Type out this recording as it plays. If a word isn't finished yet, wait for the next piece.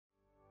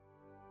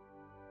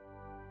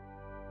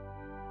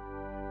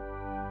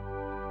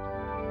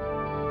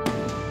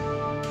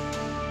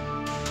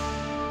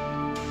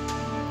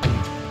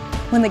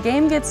When the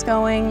game gets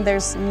going,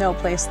 there's no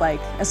place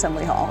like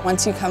Assembly Hall.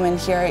 Once you come in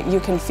here, you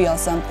can feel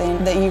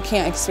something that you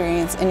can't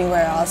experience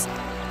anywhere else.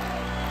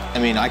 I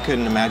mean, I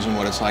couldn't imagine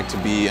what it's like to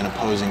be an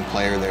opposing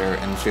player there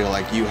and feel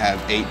like you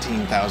have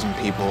 18,000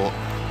 people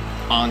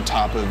on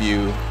top of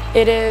you.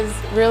 It is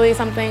really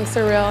something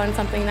surreal and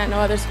something that no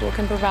other school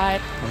can provide.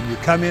 When you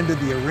come into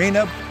the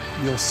arena,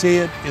 you'll see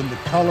it in the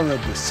color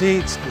of the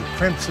seats, the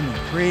crimson and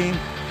cream.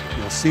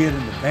 You'll see it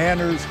in the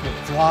banners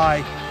that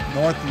fly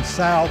north and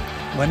south.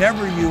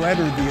 Whenever you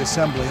enter the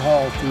Assembly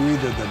Hall through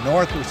either the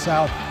north or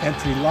south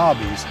entry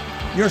lobbies,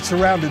 you're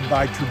surrounded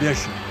by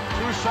tradition.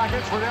 2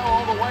 seconds, Riddell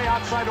all the way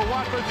outside to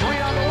Watford, 3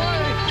 on the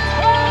way.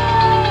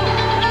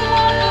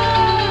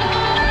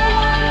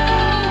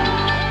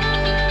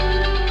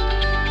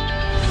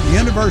 The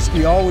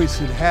university always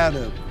had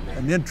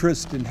an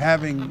interest in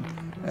having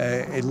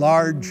a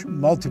large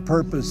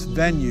multi-purpose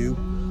venue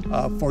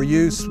for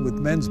use with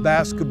men's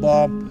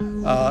basketball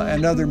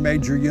and other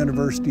major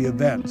university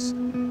events.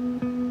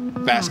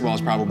 Basketball is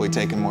probably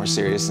taken more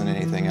serious than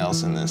anything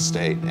else in this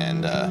state,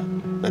 and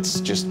that's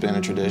just been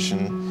a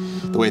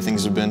tradition, the way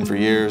things have been for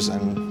years.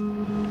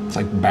 And it's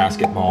like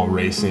basketball,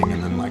 racing,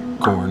 and then like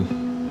corn.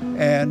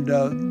 And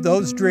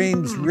those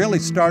dreams really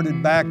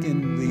started back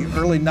in the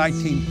early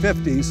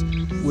 1950s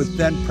with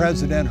then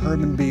President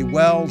Herman B.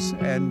 Wells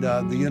and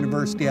the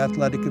University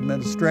Athletic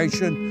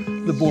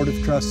Administration, the Board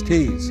of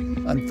Trustees.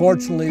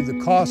 Unfortunately, the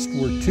costs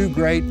were too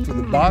great for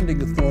the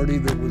bonding authority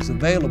that was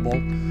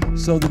available,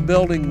 so the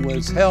building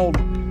was held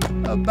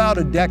about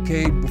a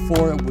decade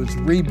before it was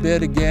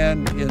rebid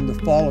again in the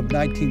fall of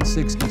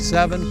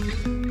 1967.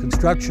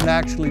 Construction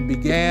actually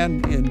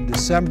began in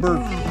December,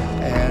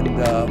 and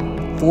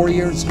 4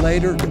 years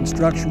later,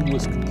 construction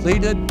was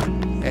completed,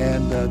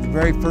 and the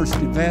very first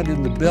event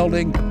in the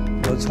building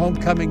was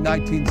Homecoming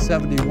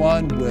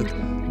 1971 with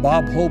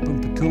Bob Hope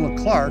and Petula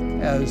Clark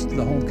as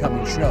the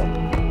homecoming show.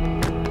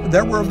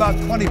 There were about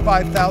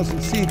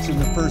 25,000 seats in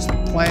the first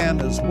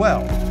plan as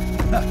well.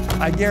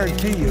 I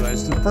guarantee you,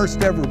 as the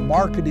first ever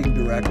marketing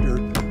director,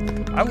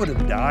 I would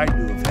have died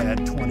to have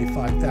had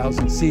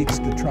 25,000 seats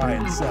to try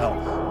and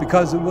sell,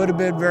 because it would have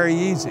been very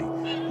easy.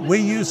 We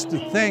used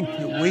to think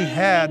that we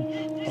had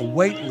a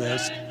wait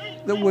list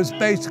that was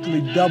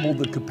basically double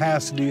the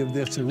capacity of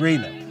this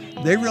arena.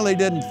 They really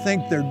didn't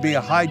think there'd be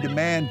a high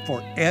demand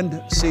for end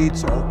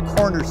seats or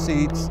corner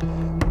seats.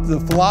 The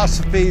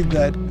philosophy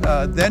that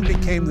then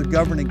became the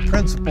governing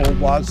principle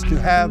was to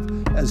have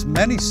as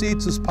many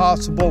seats as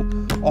possible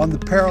on the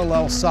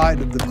parallel side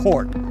of the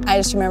court. I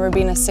just remember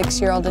being a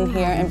 6-year-old in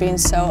here and being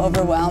so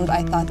overwhelmed.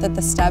 I thought that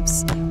the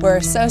steps were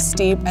so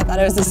steep. I thought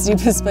it was the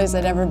steepest place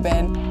I'd ever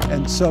been.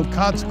 And so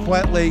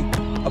consequently,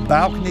 a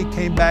balcony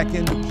came back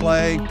into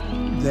play.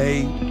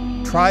 They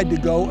tried to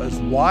go as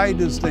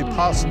wide as they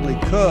possibly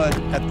could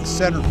at the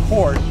center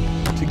court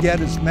to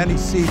get as many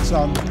seats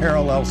on the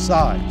parallel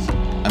sides.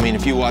 I mean,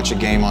 if you watch a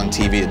game on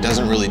TV, it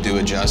doesn't really do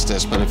it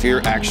justice, but if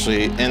you're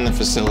actually in the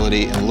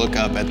facility and look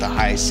up at the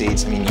high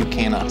seats, I mean, you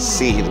cannot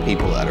see the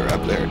people that are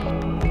up there.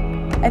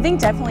 I think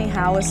definitely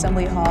how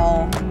Assembly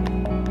Hall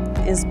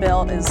is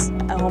built is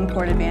a home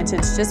court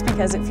advantage, just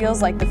because it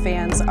feels like the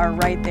fans are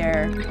right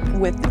there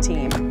with the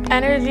team.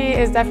 Energy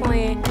is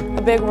definitely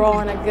a big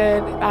role in a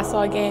good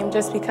basketball game,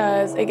 just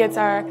because it gets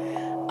our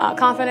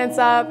confidence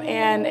up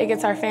and it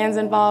gets our fans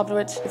involved,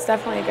 which is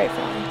definitely a great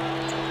feeling.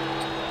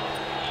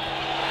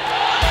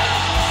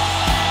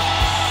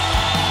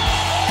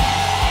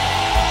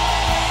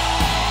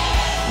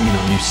 You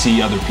know, you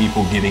see other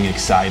people getting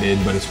excited,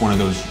 but it's one of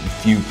those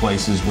few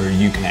places where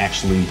you can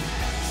actually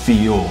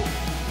feel,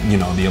 you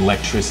know, the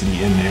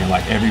electricity in there.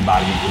 Like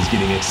everybody is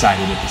getting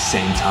excited at the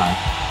same time.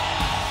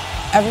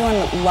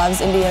 Everyone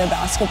loves Indiana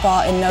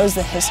basketball and knows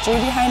the history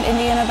behind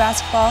Indiana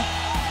basketball.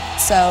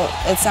 So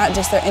it's not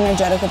just they're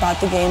energetic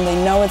about the game,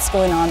 they know what's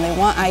going on, they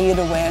want IU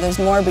to win. There's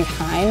more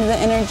behind the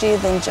energy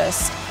than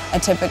just a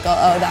typical,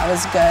 oh, that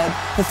was good.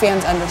 The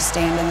fans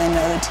understand and they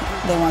know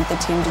they want the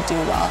team to do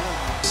well.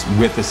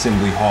 With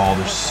Assembly Hall,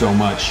 there's so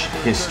much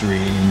history,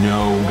 you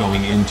know,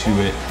 going into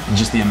it.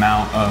 Just the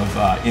amount of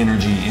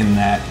energy in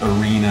that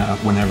arena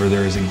whenever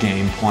there is a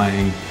game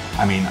playing.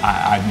 I mean,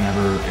 I've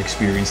never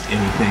experienced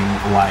anything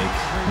like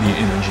the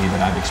energy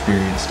that I've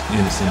experienced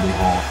in Assembly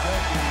Hall.